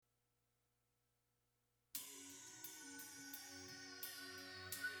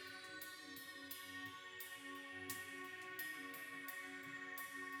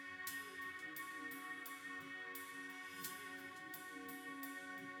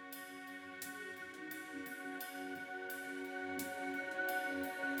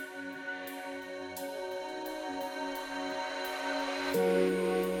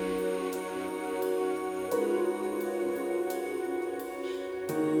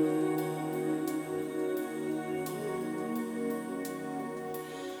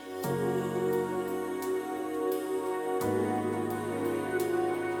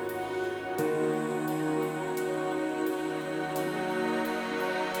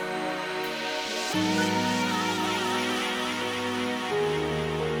Hello,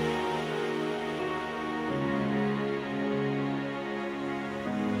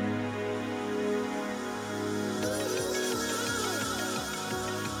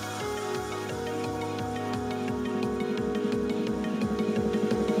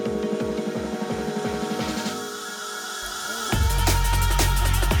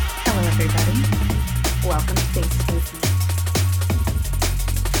 everybody. Welcome to Face Movement.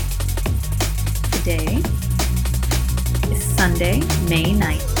 Today is Sunday, May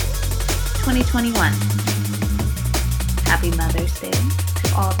 9th, 2021. Happy Mother's Day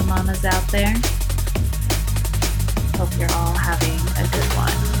to all the mamas out there. Hope you're all having a good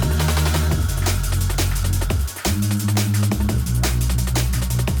one.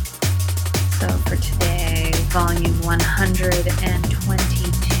 So for today, volume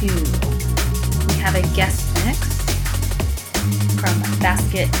 122, we have a guest mix from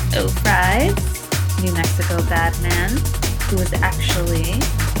Basket O Fries, New Mexico Badman, who was actually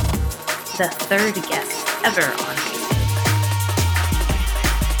the third guest ever on Facebook.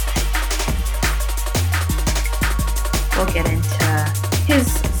 We'll get into his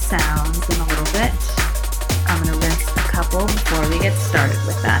sounds in a little bit. I'm going to rinse a couple before we get started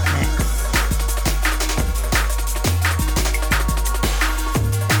with that mix.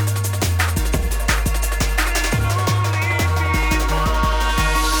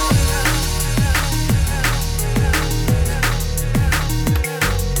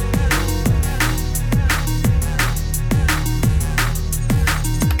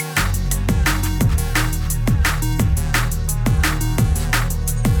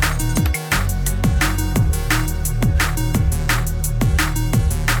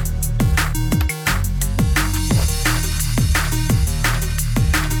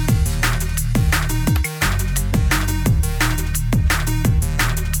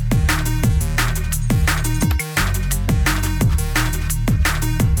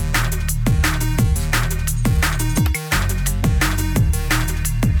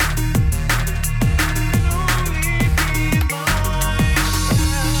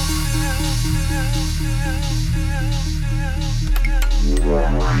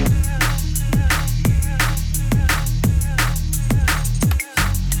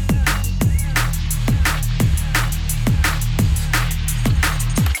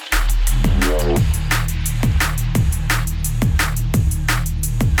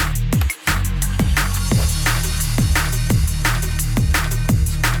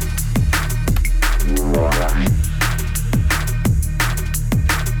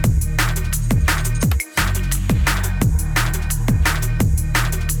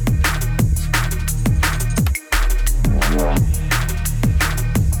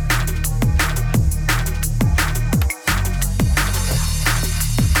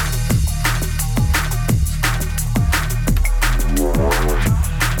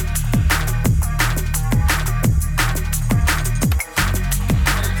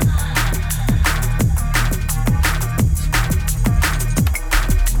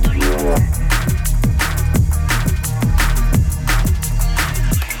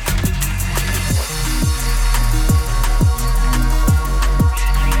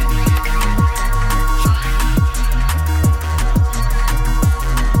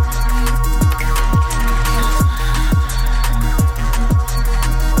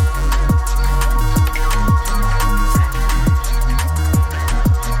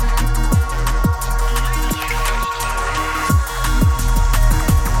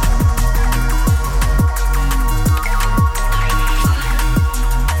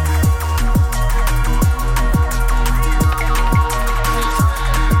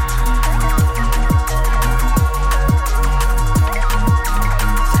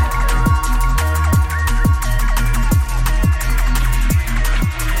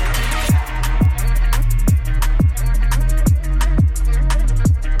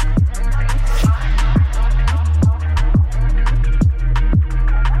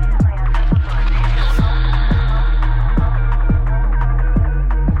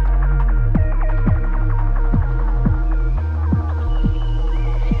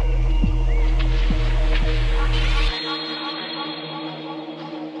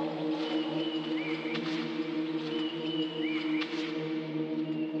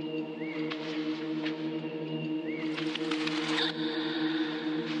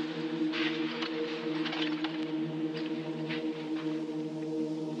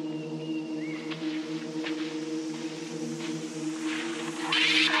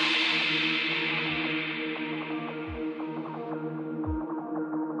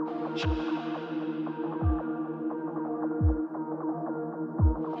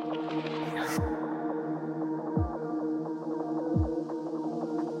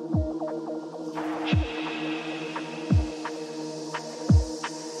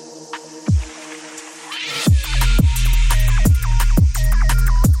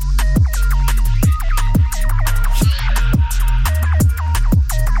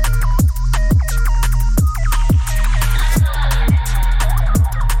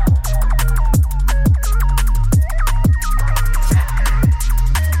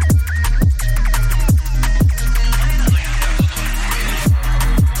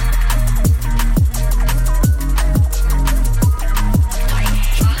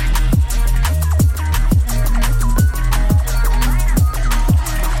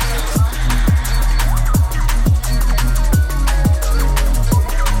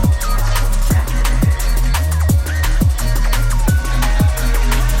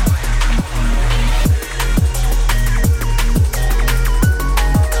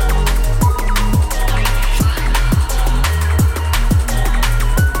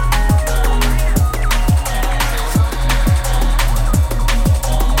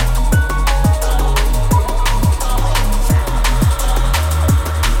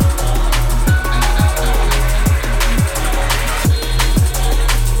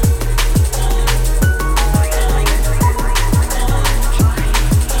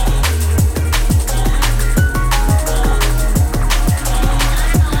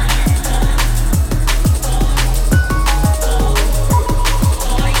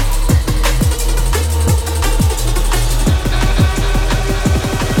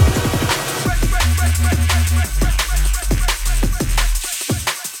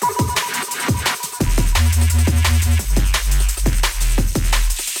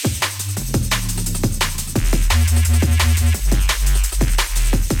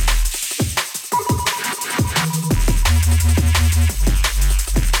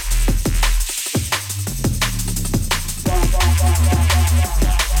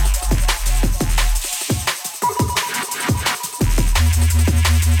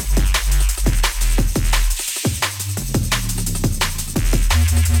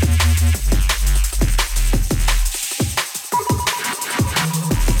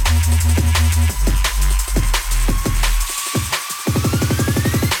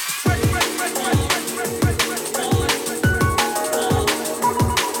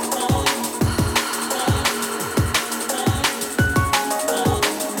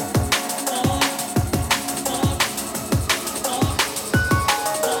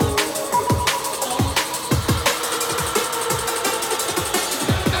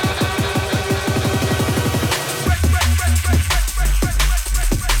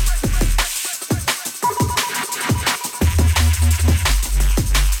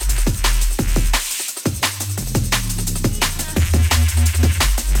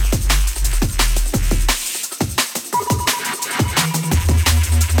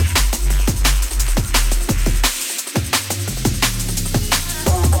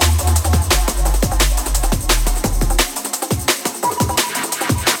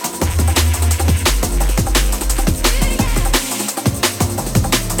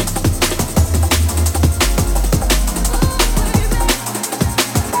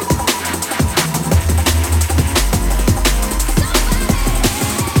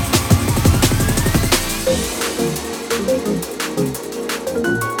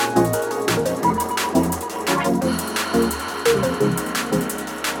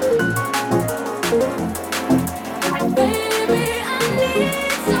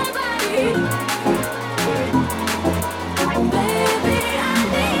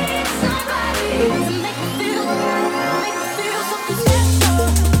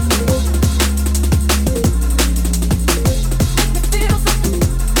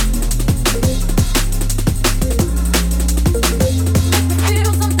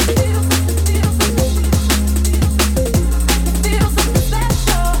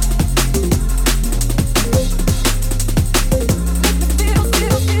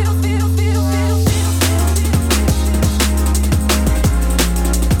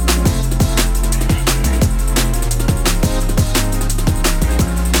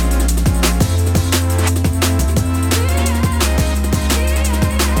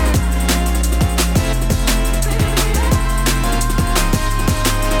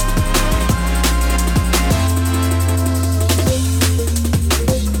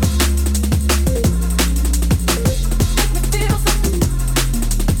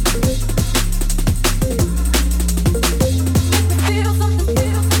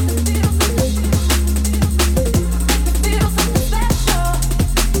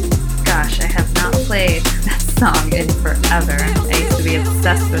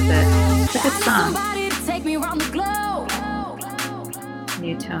 mess with it. It's a good song.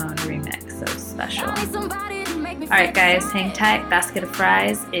 New Tone remix, so special. Alright guys, hang tight. Basket of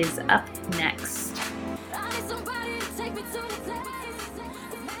Fries is up next.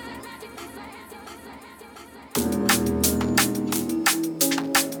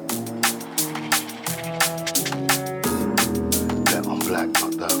 Bet on black,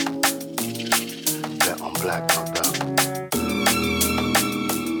 not that. Bet on black, not that.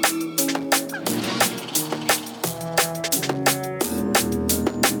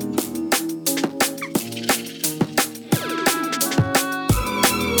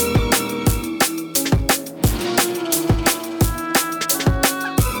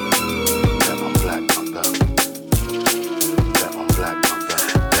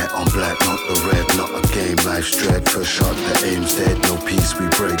 Life's dread, first shot, the aim's dead. No peace, we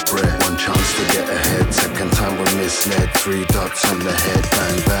break bread. One chance to get ahead, second time we're misled. 3 dots on the head,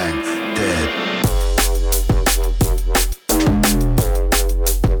 bang bang, dead.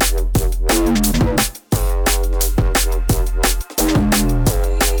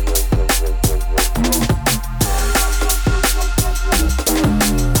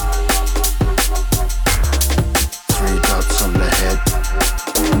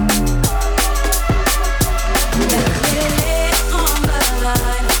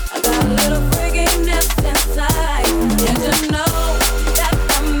 Inside, you to know that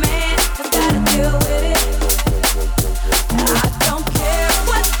the man has gotta do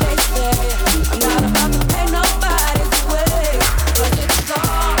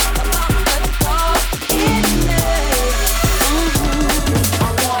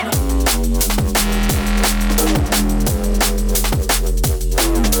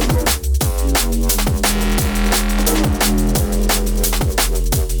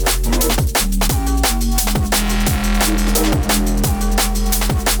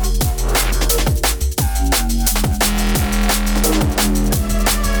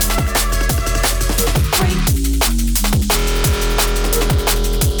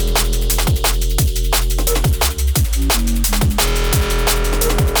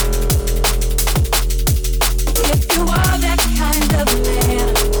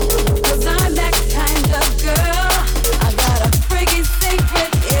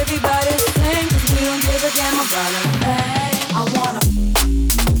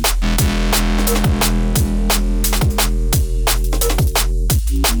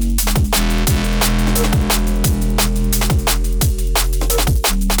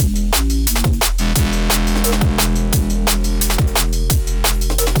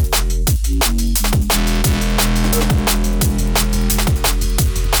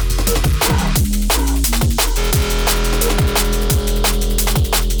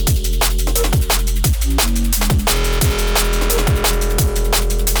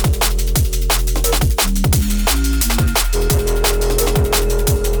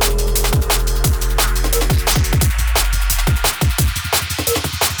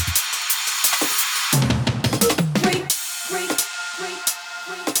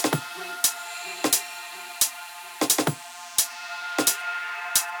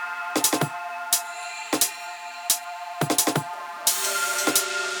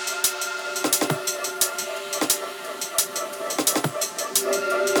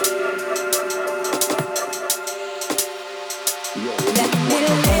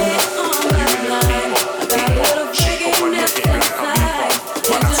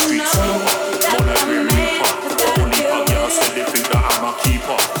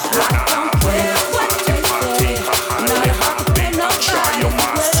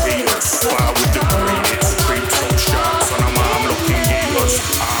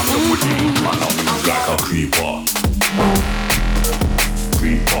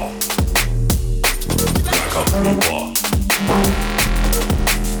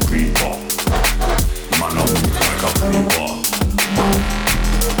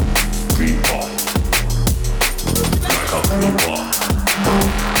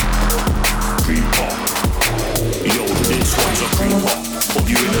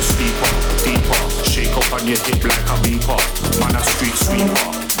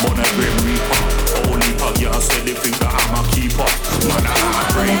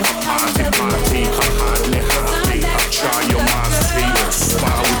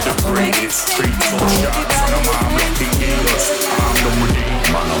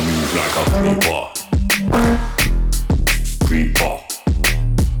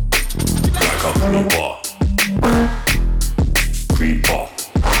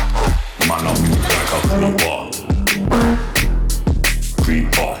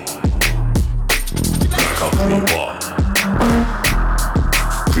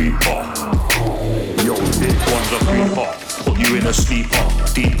creeper. Yo, this one's a creeper. Put you in a sleeper,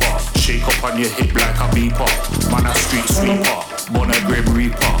 deeper. Shake up on your hip like a beeper. Man a street sweeper, born a grim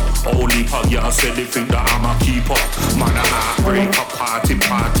reaper. Only pug, yeah, I said they think that I'm a keeper. Man a heartbreaker, party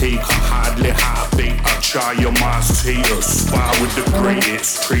partaker. Hardly heartbeat, I try your mass haters. Spar with the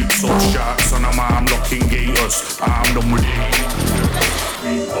greatest, treats up shots and I'm locking gators. I'm done with it.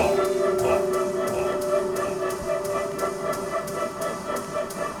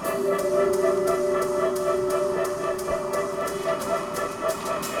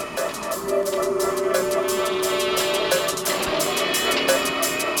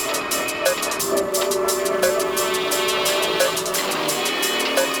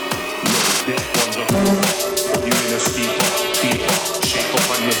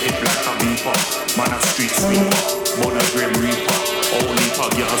 Man a street sweeper, born a grim reaper. Only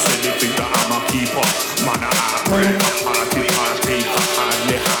pug, yeah, I said they think that I'm a keeper. Man a heartbreaker, party partaker.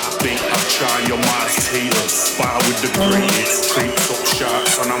 Hardly heartbeat, I try your mass haters. Spar with the greatest, treats up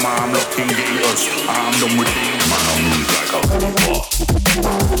shots and I'm locking gators. I'm done with it, man, I move like a creeper.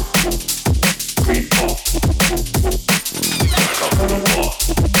 Creeper. Like a creeper.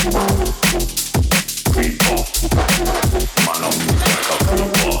 Creeper. Man, I move like a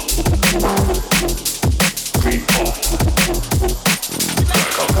creeper. Creeper,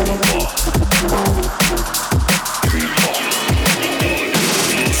 like a creeper. Creeper,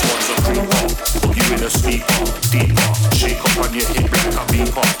 this one's a creeper. Put you in a sleeper, deeper. Shake up on your hip like a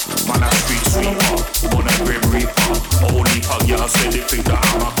beeper. Man a street sweeper, born a grim reaper. Only pug, yeah, I said they think that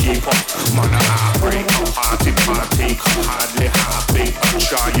I'm a keeper. Man a heartbreaker, party partaker. Hardly heartbeat, I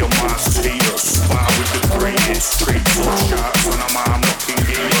try your mass haters. Spar with the greatest, traits up shots and I'm looking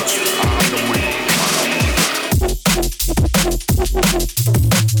gators. I'm the winner.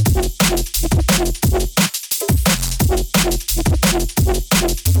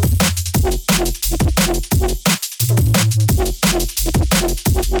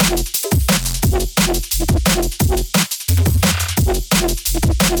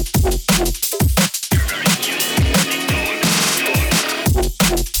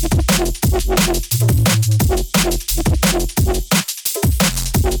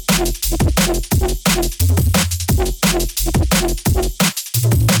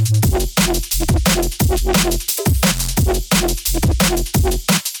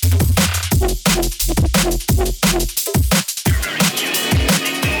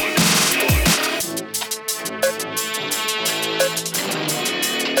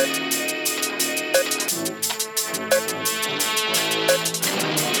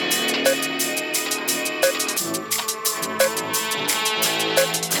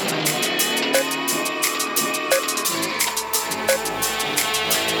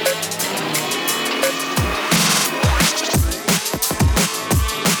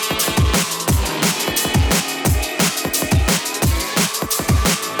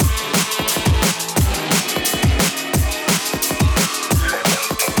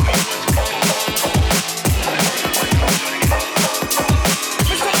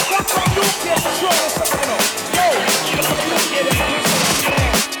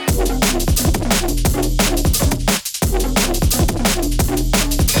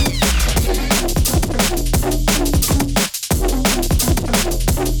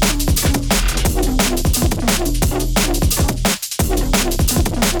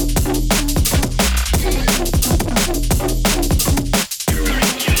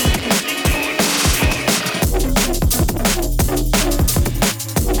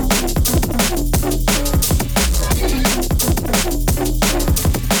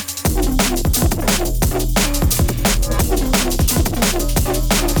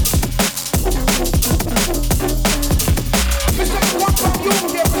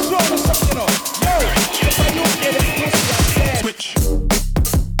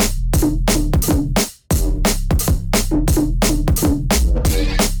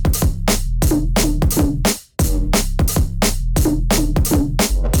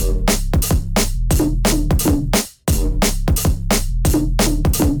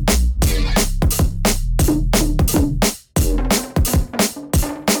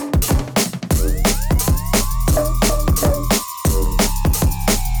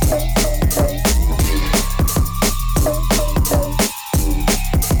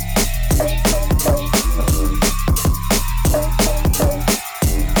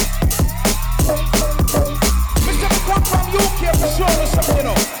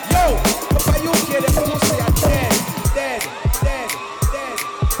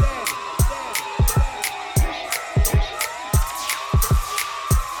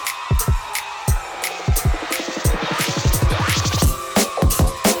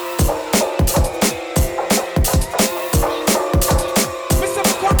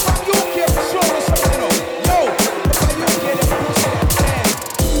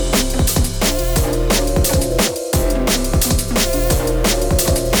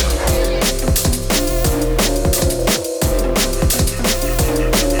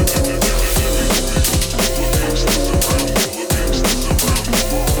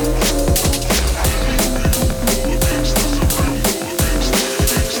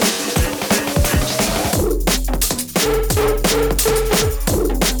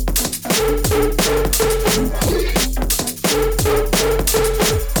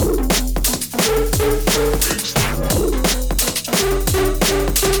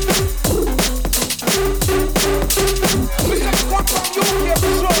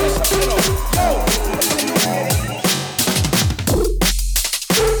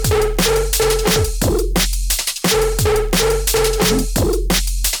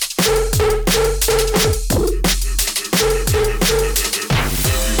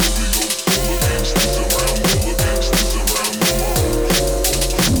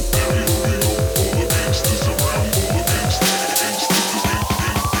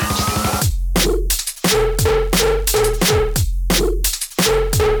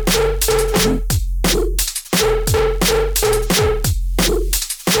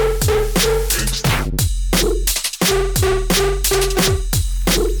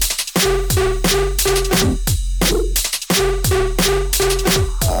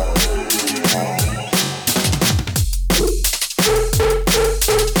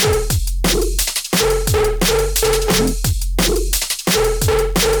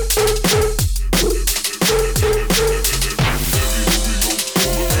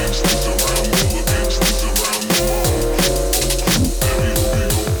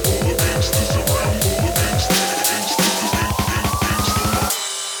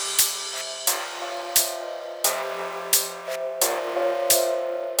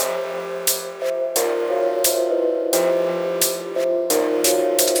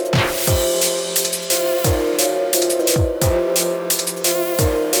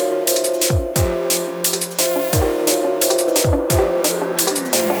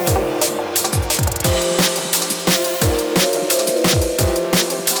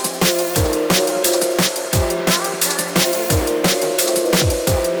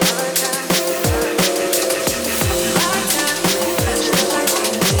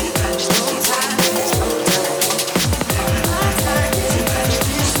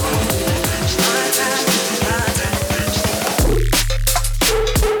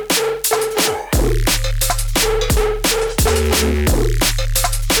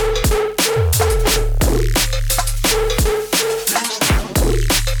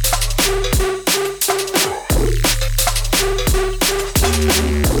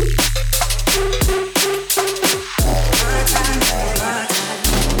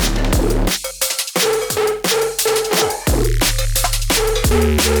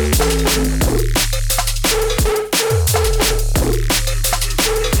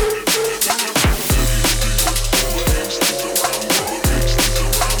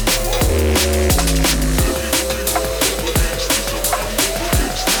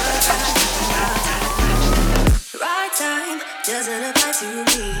 apply to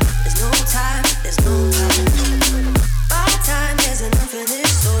me. There's no time, there's no time. My time is an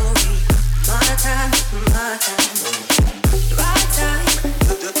unfinished story. My time, my time. Right time.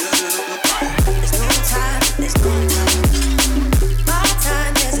 There's no time, there's no time. My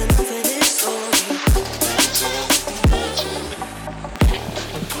time is an unfinished story.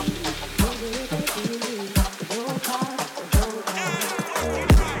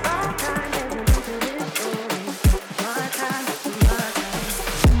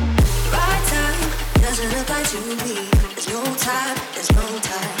 Doesn't apply to me. There's no time, there's no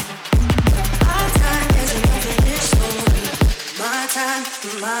time. My time is an unfinished story. My time,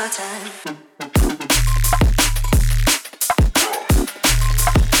 my time.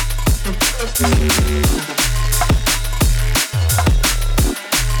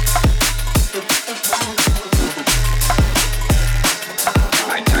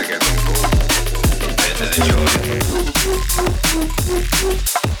 My tiger boom boom is better than yours.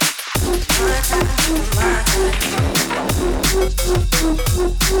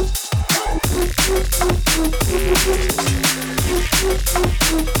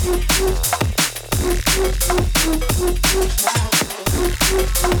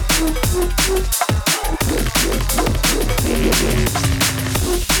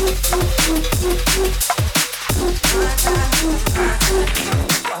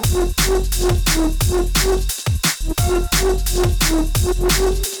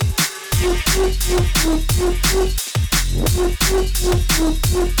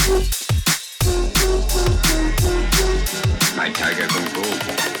 My tiger boom boom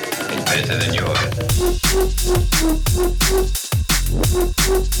is better than yours.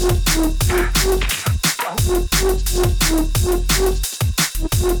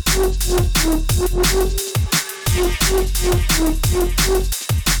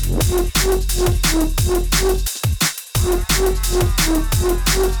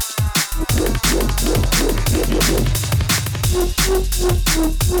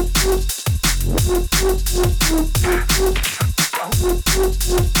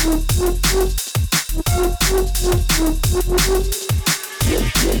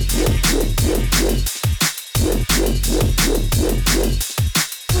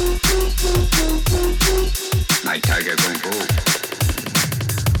 My tiger boom boom.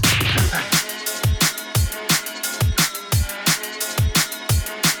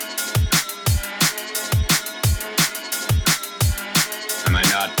 Am I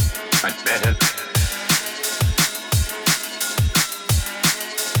not much better?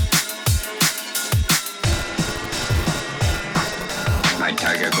 My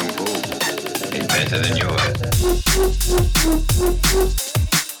tiger boom boom is better than yours.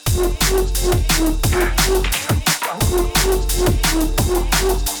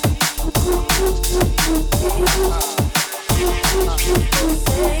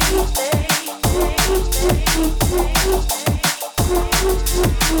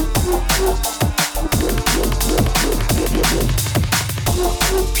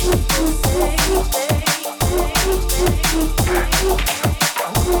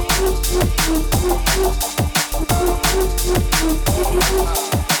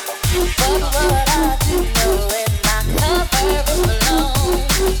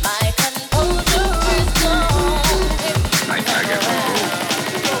 My tiger boom boom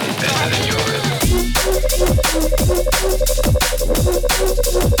is better than yours.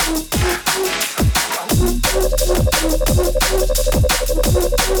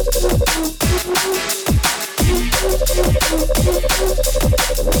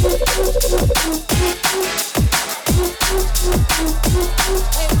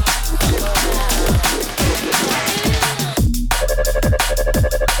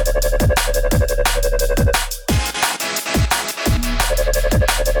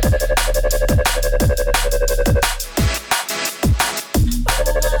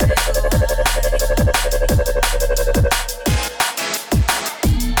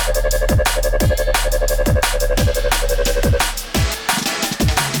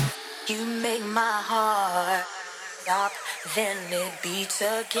 You make my heart stop, then it beats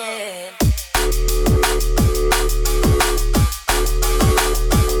again.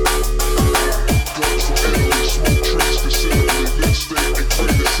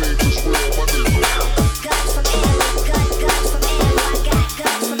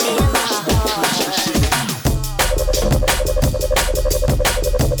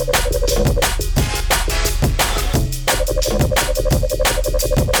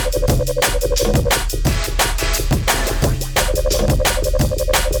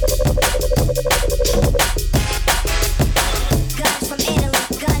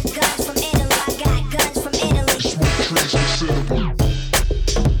 Considerable.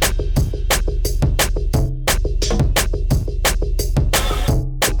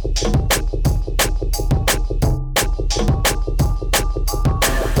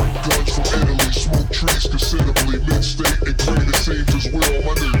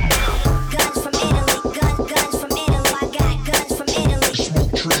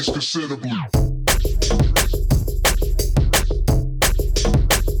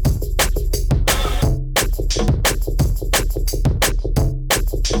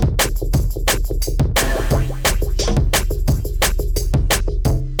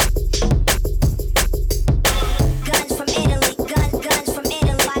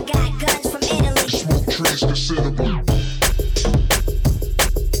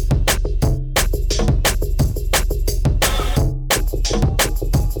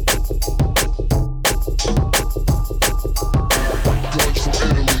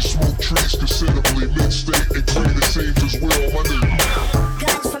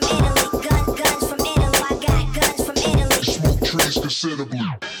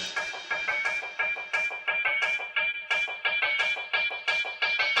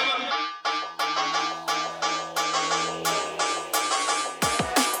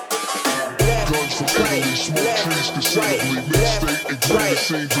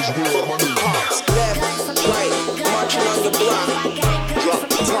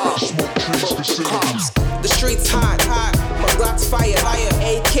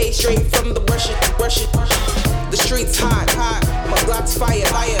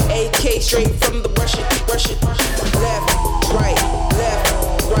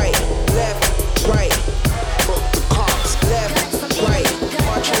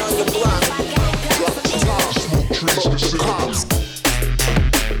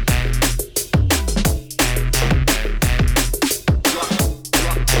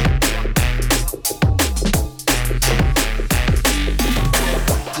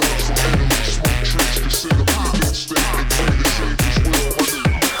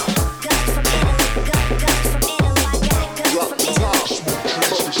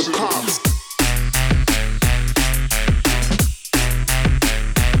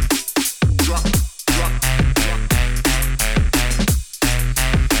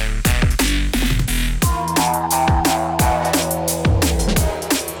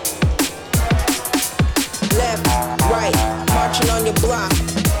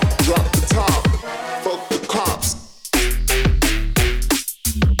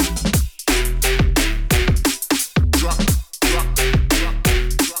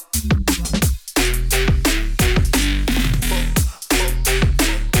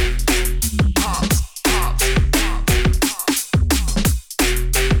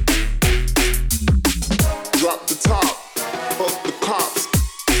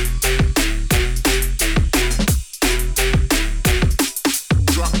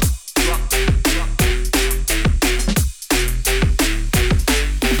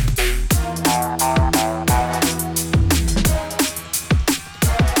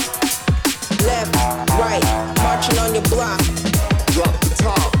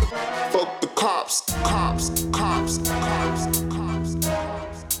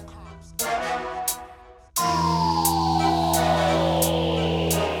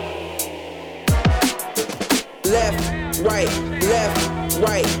 right, left,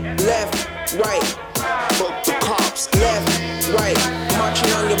 right, left, right. Fuck the cops, left, right,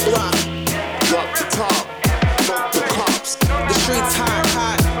 marching on your block. Drop the top, fuck the cops. The streets hot,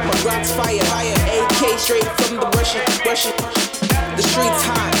 hot, my Glock's fire, fire. AK straight from the Russian. The streets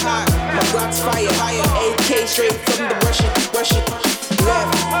hot, hot, my Glock's fire, fire. AK straight from the Russian.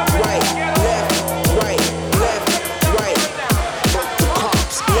 Left, right, left, right, left, right. Fuck the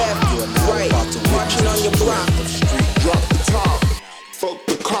cops, left, right, marching on your block. Drop the top, fuck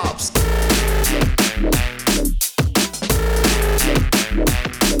the cops.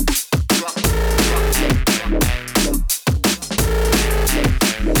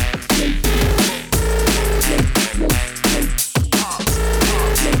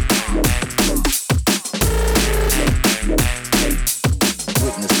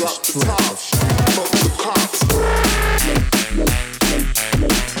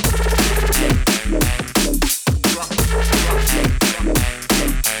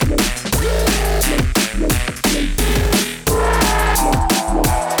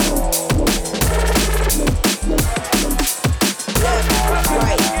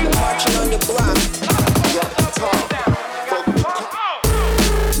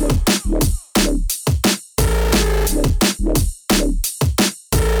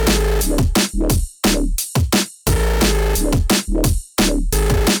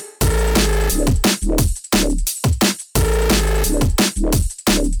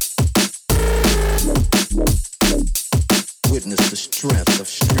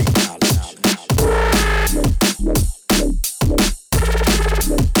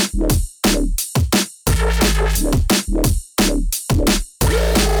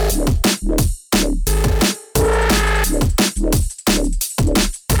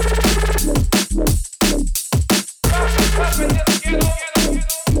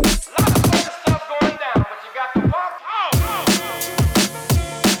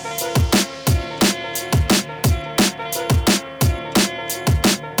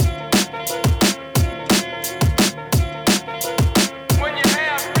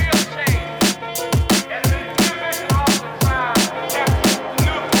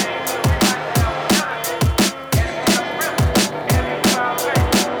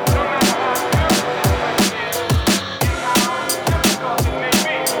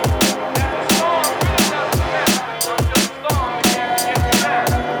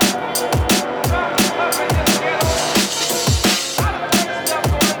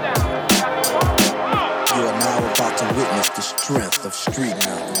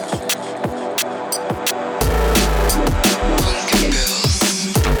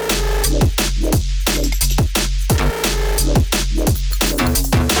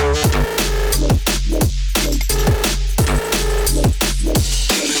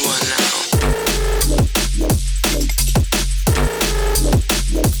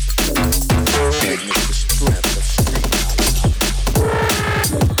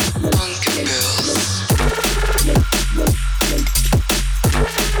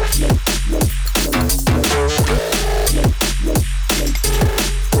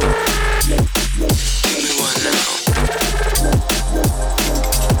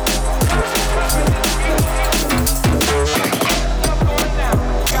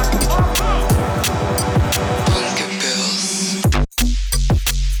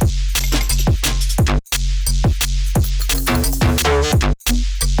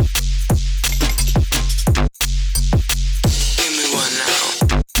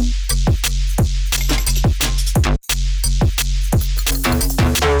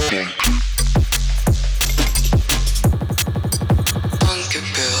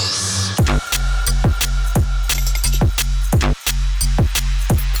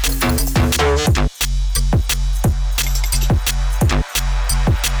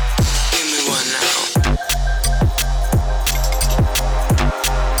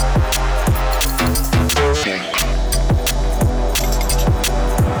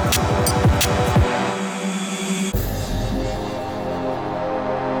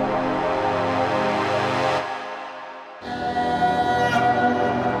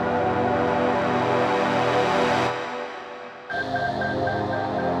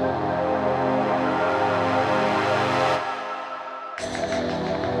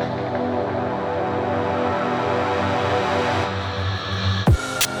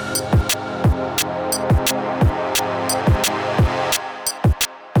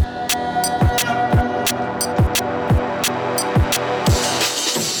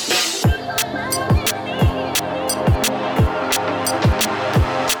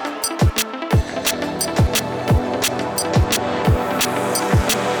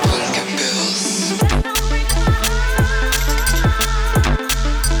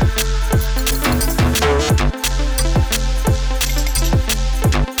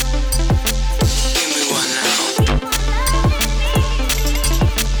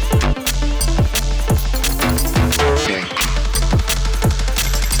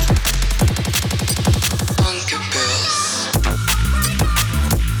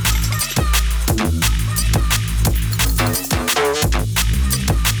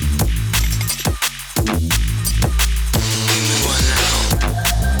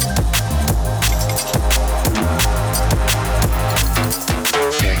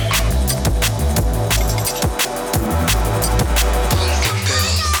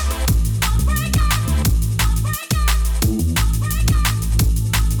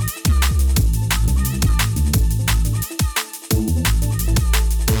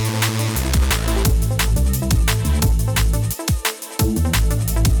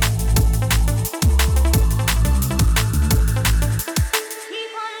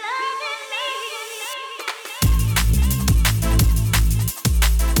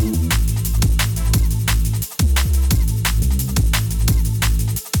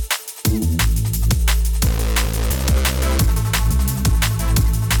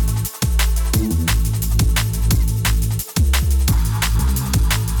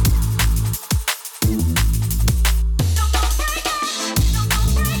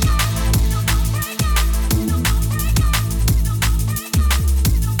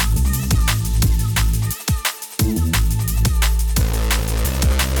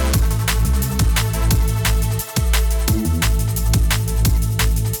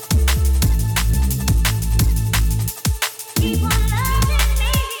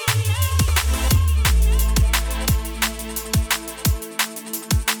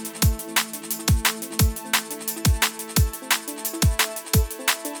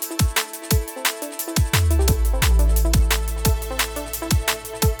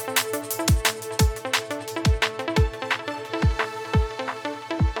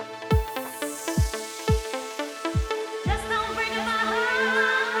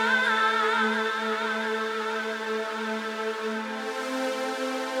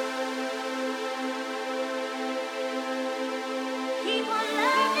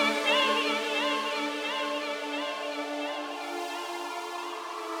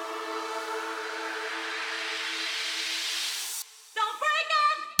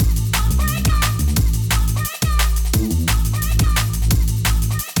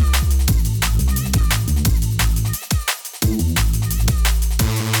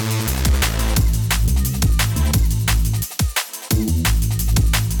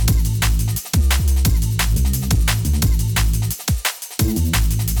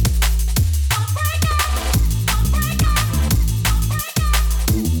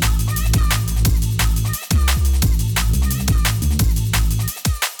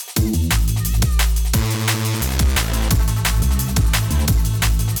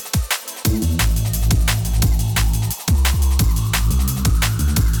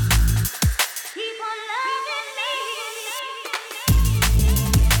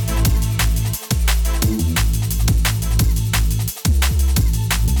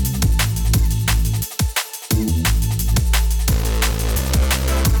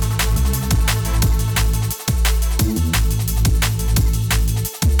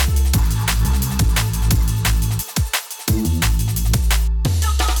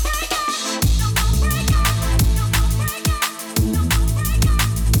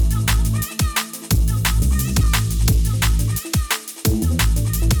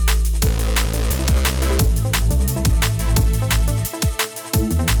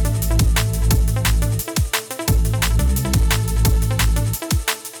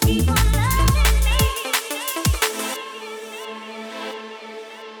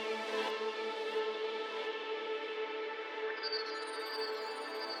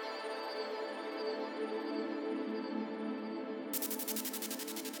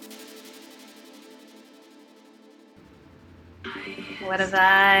 What a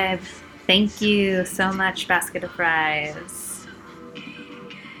vibe. Thank you so much, Basket of Fries.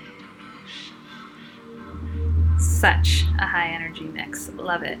 Such a high energy mix.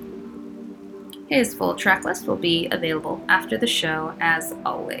 Love it. His full track list will be available after the show, as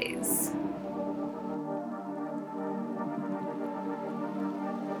always.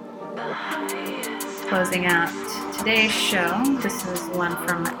 Closing out today's show, this is one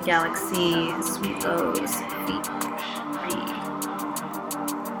from Galaxy, Sweet O's Feet Free.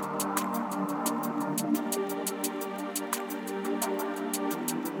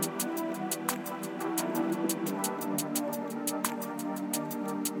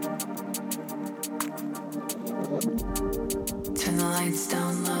 Turn the lights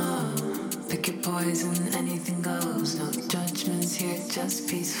down low. Pick your poison, anything goes. No judgments here, just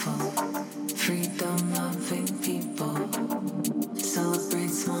peaceful. Freedom loving people. Celebrate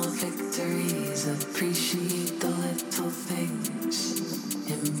small victories. Appreciate the little things.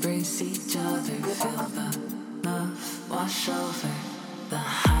 Embrace each other. Feel the love wash over. The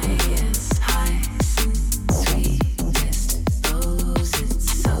highest highs and sweetest lows.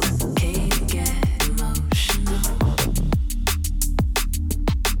 It's okay to get emotional.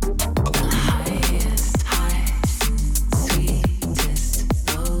 The highest highs and sweetest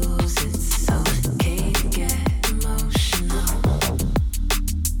lows. It's okay to get emotional.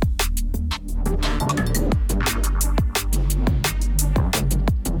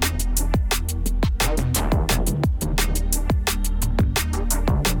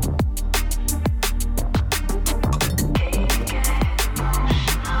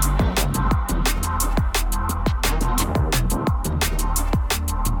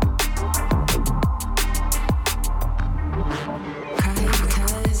 Cry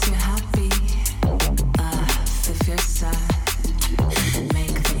because you're happy. Laugh if you're sad.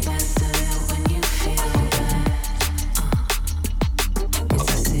 Make the best of it when you feel bad. It's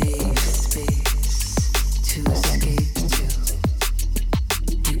a safe space to escape to.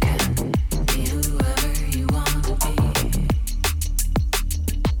 You can be whoever you want to be.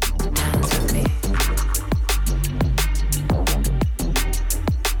 Dance with me.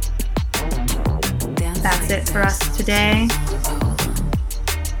 Dance That's it for us today.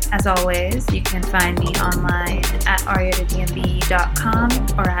 As always, you can find me online at ariotadmb.com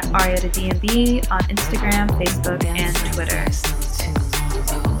or at ariotadmb on Instagram, Facebook, and Twitter.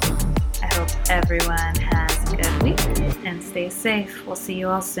 I hope everyone has a good week and stay safe. We'll see you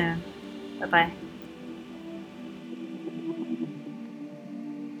all soon. Bye-bye.